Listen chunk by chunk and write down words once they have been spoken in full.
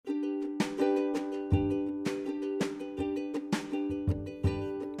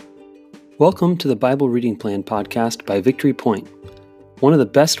Welcome to the Bible Reading Plan podcast by Victory Point. One of the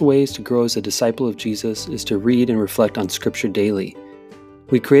best ways to grow as a disciple of Jesus is to read and reflect on Scripture daily.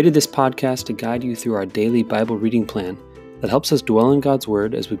 We created this podcast to guide you through our daily Bible reading plan that helps us dwell in God's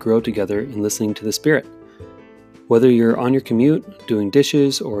Word as we grow together in listening to the Spirit. Whether you're on your commute, doing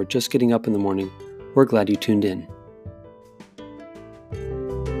dishes, or just getting up in the morning, we're glad you tuned in.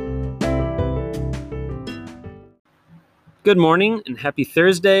 Good morning and happy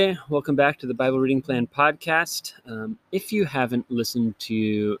Thursday. Welcome back to the Bible Reading Plan podcast. If you haven't listened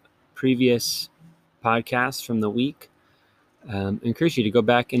to previous podcasts from the week, I encourage you to go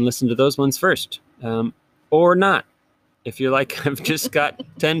back and listen to those ones first, or not. If you're like, I've just got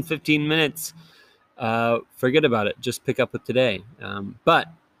 10, 15 minutes, forget about it. Just pick up with today. But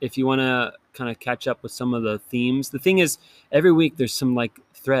if you want to kind of catch up with some of the themes, the thing is, every week there's some like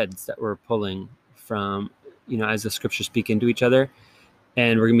threads that we're pulling from, as the scriptures speak into each other.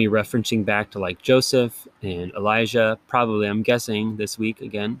 And we're going to be referencing back to like Joseph and Elijah, probably, I'm guessing, this week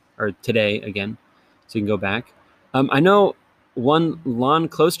again, or today again, so you can go back. I know one Lon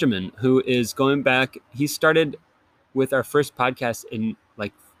Klosterman who is going back. He started with our first podcast in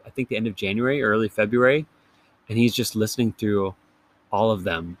I think the end of January, early February, and he's just listening through all of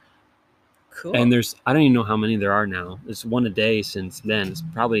them. Cool. And I don't even know how many there are now. There's one a day since then. It's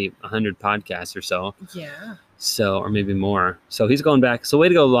probably 100 podcasts or so. Yeah. So, or maybe more. So he's going back. So way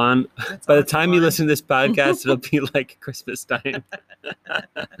to go, Lon. That's By the awesome, time you Lon. listen to this podcast, it'll be like Christmas time.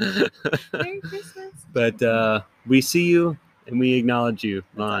 Merry Christmas. But we see you and we acknowledge you,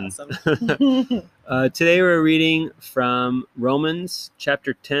 Lon. That's awesome. Today we're reading from Romans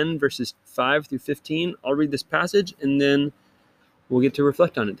chapter 10, verses 5 through 15. I'll read this passage and then we'll get to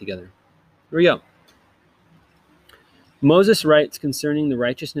reflect on it together. Here we go. Moses writes concerning the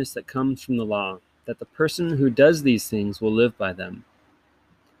righteousness that comes from the law, that the person who does these things will live by them.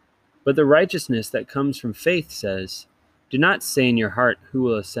 But the righteousness that comes from faith says, do not say in your heart who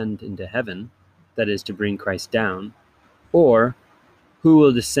will ascend into heaven, that is to bring Christ down, or who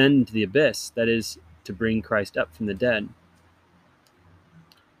will descend into the abyss, that is to bring Christ up from the dead.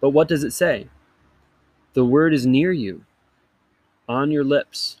 But what does it say? The word is near you, on your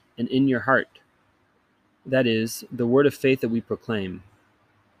lips and in your heart. That is, the word of faith that we proclaim.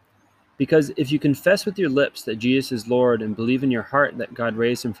 Because if you confess with your lips that Jesus is Lord and believe in your heart that God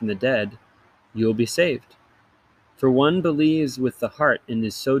raised him from the dead, you will be saved. For one believes with the heart and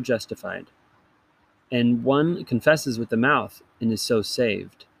is so justified, and one confesses with the mouth and is so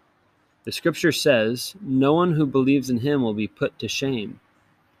saved. The scripture says, no one who believes in him will be put to shame.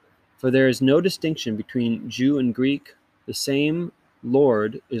 For there is no distinction between Jew and Greek. The same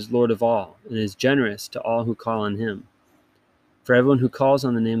Lord is Lord of all, and is generous to all who call on him. For everyone who calls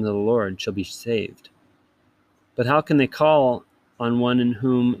on the name of the Lord shall be saved. But how can they call on one in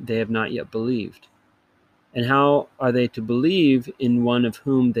whom they have not yet believed? And how are they to believe in one of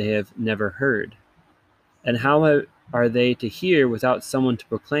whom they have never heard? And how are they to hear without someone to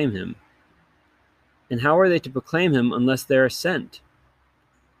proclaim him? And how are they to proclaim him unless they are sent?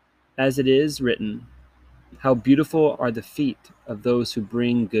 As it is written, how beautiful are the feet of those who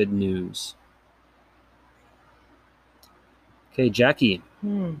bring good news. Okay, Jackie,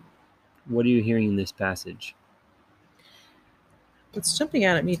 what are you hearing in this passage? What's jumping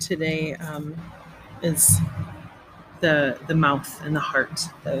out at me today is the mouth and the heart.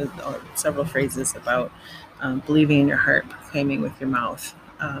 Several phrases about believing in your heart, proclaiming with your mouth.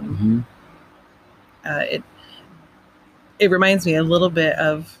 It reminds me a little bit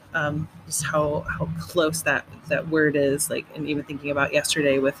of just how close that word is. And even thinking about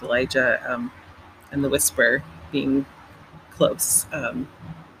yesterday with Elijah and the whisper being close.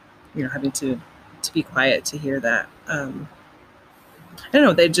 Having to be quiet to hear that. I don't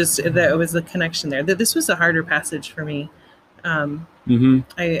know. That was the connection there. This was a harder passage for me. I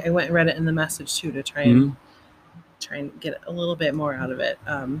went and read it in the Message too to try and get a little bit more out of it,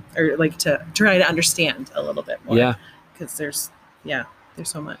 or to try to understand a little bit more. Yeah. Because there's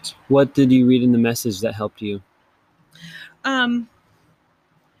so much. What did you read in the Message that helped you? There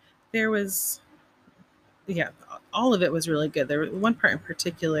was, all of it was really good. There was one part in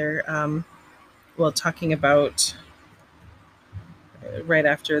particular, talking about right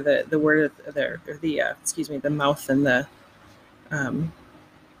after the word of the mouth and the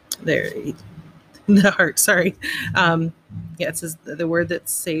heart. Sorry. It says the word that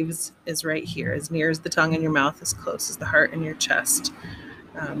saves is right here, as near as the tongue in your mouth, as close as the heart in your chest.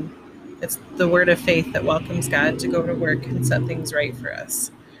 It's the word of faith that welcomes God to go to work and set things right for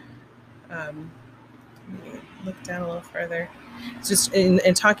us. Let me look down a little further. It's just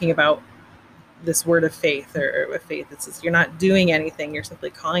in talking about this word of faith or with faith. It says you're not doing anything. You're simply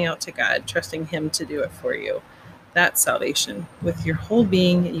calling out to God, trusting him to do it for you. That's salvation. With your whole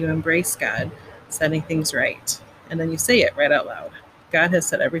being, you embrace God, setting things right. And then you say it right out loud. God has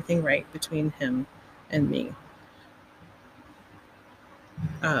set everything right between him and me.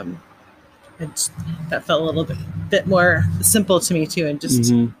 That felt a little bit more simple to me too. And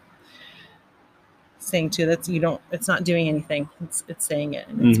just saying too, that's, it's not doing anything. It's saying it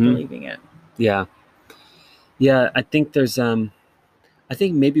and it's believing it. Yeah. Yeah. I think there's, I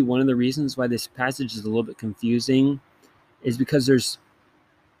think maybe one of the reasons why this passage is a little bit confusing is because there's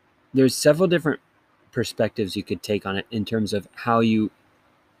several different perspectives you could take on it in terms of how you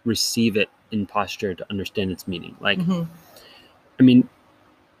receive it in posture to understand its meaning. Like, I mean,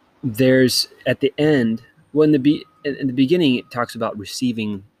 there's at the end, in the beginning, it talks about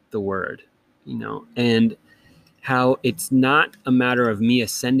receiving the word, and how it's not a matter of me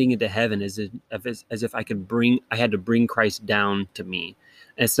ascending into heaven as if I had to bring Christ down to me.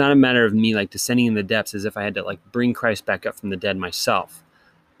 And it's not a matter of me like descending in the depths as if I had to like bring Christ back up from the dead myself,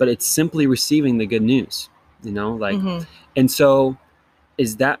 but it's simply receiving the good news, and so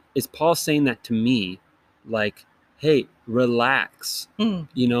is Paul saying that to me, like, hey, relax,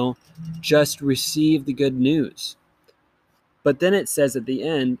 just receive the good news. But then it says at the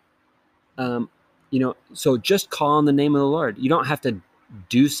end, so just call on the name of the Lord. You don't have to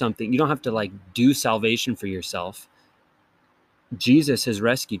do something. You don't have to like do salvation for yourself. Jesus has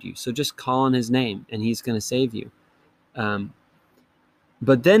rescued you. So just call on his name and he's going to save you.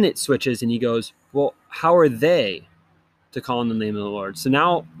 But then it switches and he goes, well, how are they to call on the name of the Lord? So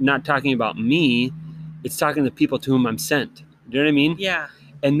now, not talking about me, it's talking to the people to whom I'm sent. Do you know what I mean? Yeah.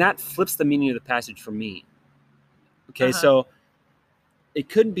 And that flips the meaning of the passage for me. Okay, so it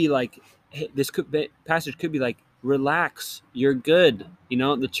could be like, hey, passage could be like, relax, you're good.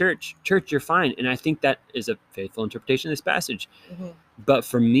 The church, you're fine. And I think that is a faithful interpretation of this passage. But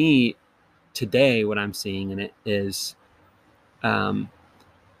for me, today, what I'm seeing in it is,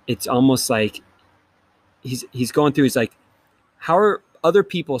 it's almost like he's going through, he's like, how are other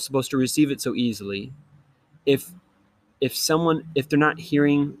people supposed to receive it so easily if they're not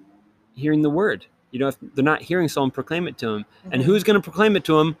hearing the word, if they're not hearing someone proclaim it to them? And who's going to proclaim it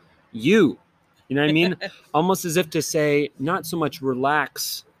to them? You know what I mean? Almost as if to say, not so much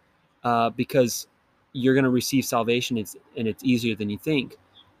relax, because you're going to receive salvation. It's easier than you think.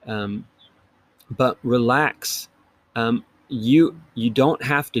 But relax. You don't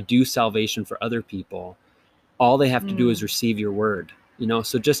have to do salvation for other people. All they have to do is receive your word,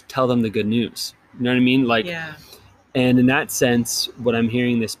 so just tell them the good news. You know what I mean? Like, yeah. And in that sense, what I'm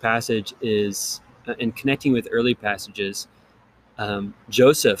hearing this passage is, and connecting with early passages,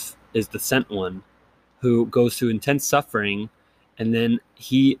 Joseph is the sent one who goes through intense suffering, and then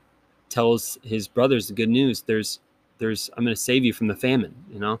he tells his brothers the good news. I'm going to save you from the famine,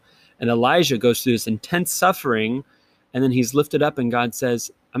 And Elijah goes through this intense suffering, and then he's lifted up, and God says,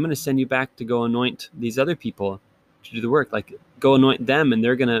 I'm going to send you back to go anoint these other people to do the work. Like, go anoint them, and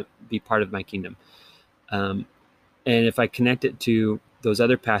they're going to be part of my kingdom. And if I connect it to those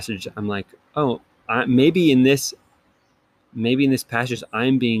other passages, I'm like, oh, maybe in this passage,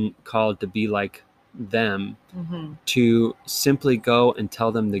 I'm being called to be like them, to simply go and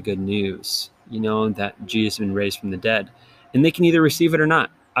tell them the good news, that Jesus has been raised from the dead, and they can either receive it or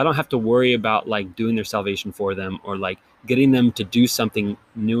not. I don't have to worry about like doing their salvation for them or like getting them to do something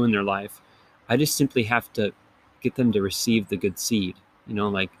new in their life. I just simply have to get them to receive the good seed,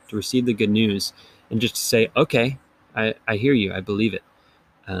 like to receive the good news, and just to say, okay, I hear you. I believe it.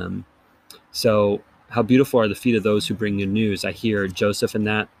 So how beautiful are the feet of those who bring good news. I hear Joseph in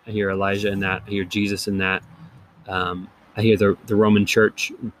that. I hear Elijah in that. I hear Jesus in that. I hear the Roman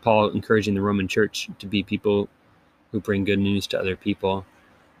church, Paul encouraging the Roman church to be people who bring good news to other people.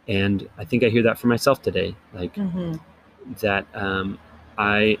 And I think I hear that for myself today, like that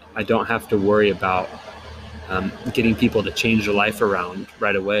I don't have to worry about getting people to change their life around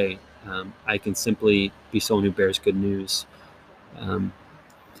right away. I can simply be someone who bears good news.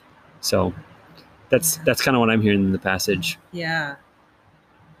 So that's kind of what I'm hearing in the passage. Yeah.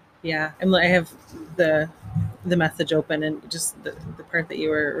 And I have the message open, and just the part that you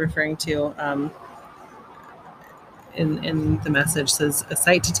were referring to in the message says, a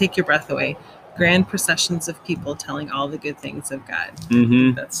sight to take your breath away, grand processions of people telling all the good things of God.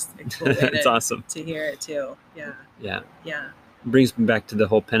 That's a cool way That's awesome to hear it too. Yeah. Brings me back to the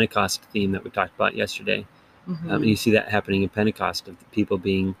whole Pentecost theme that we talked about yesterday. And you see that happening in Pentecost, of the people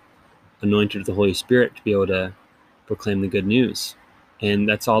being anointed with the Holy Spirit to be able to proclaim the good news. And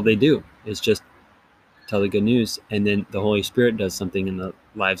that's all they do, is just tell the good news. And then the Holy Spirit does something in the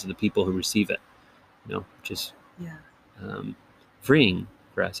lives of the people who receive it. which is Yeah. freeing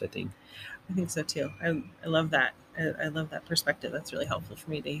for us, I think. I think so too. I love that. I love that perspective. That's really helpful for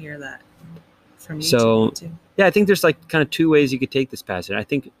me to hear that from you too. Yeah, I think there's like kind of two ways you could take this passage. I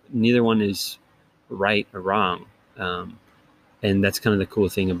think neither one is right or wrong. And that's kind of the cool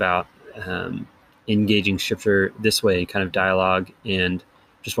thing about engaging Scripture this way, kind of dialogue, and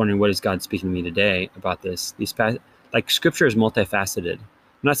just wondering, what is God speaking to me today about this? Like Scripture is multifaceted.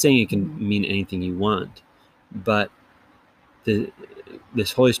 I'm not saying it can mean anything you want, but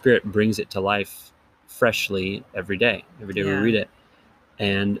this Holy Spirit brings it to life freshly every day we read it.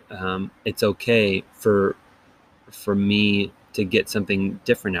 And it's okay for me to get something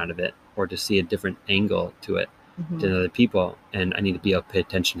different out of it, or to see a different angle to it than other people. And I need to be able to pay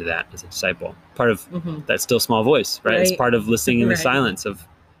attention to that as a disciple. Part of that still small voice, right? It's part of listening in the silence of,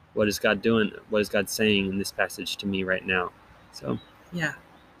 what is God doing? What is God saying in this passage to me right now? So, yeah.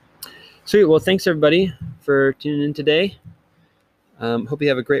 Sweet. Well, thanks everybody for tuning in today. Hope you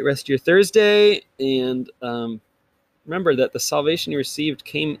have a great rest of your Thursday. And remember that the salvation you received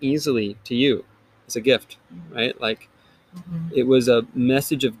came easily to you as a gift, right? Like it was a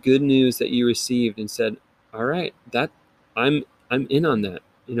message of good news that you received and said, all right, that I'm in on that,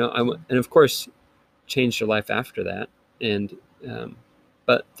 and of course changed your life after that. And,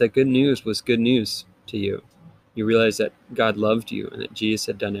 but the good news was good news to you. You realized that God loved you and that Jesus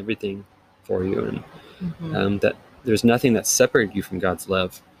had done everything for you, and that there's nothing that separated you from God's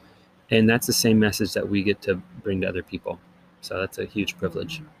love. And that's the same message that we get to bring to other people. So that's a huge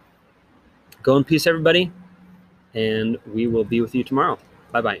privilege. Go in peace, everybody. And we will be with you tomorrow.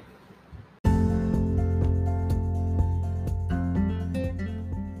 Bye-bye.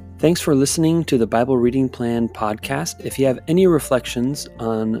 Thanks for listening to the Bible Reading Plan podcast. If you have any reflections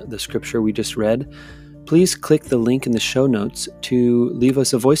on the scripture we just read, please click the link in the show notes to leave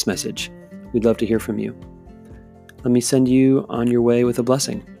us a voice message. We'd love to hear from you. Let me send you on your way with a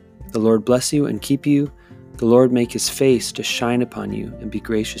blessing. The Lord bless you and keep you. The Lord make his face to shine upon you and be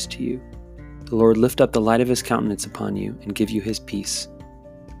gracious to you. The Lord lift up the light of his countenance upon you and give you his peace.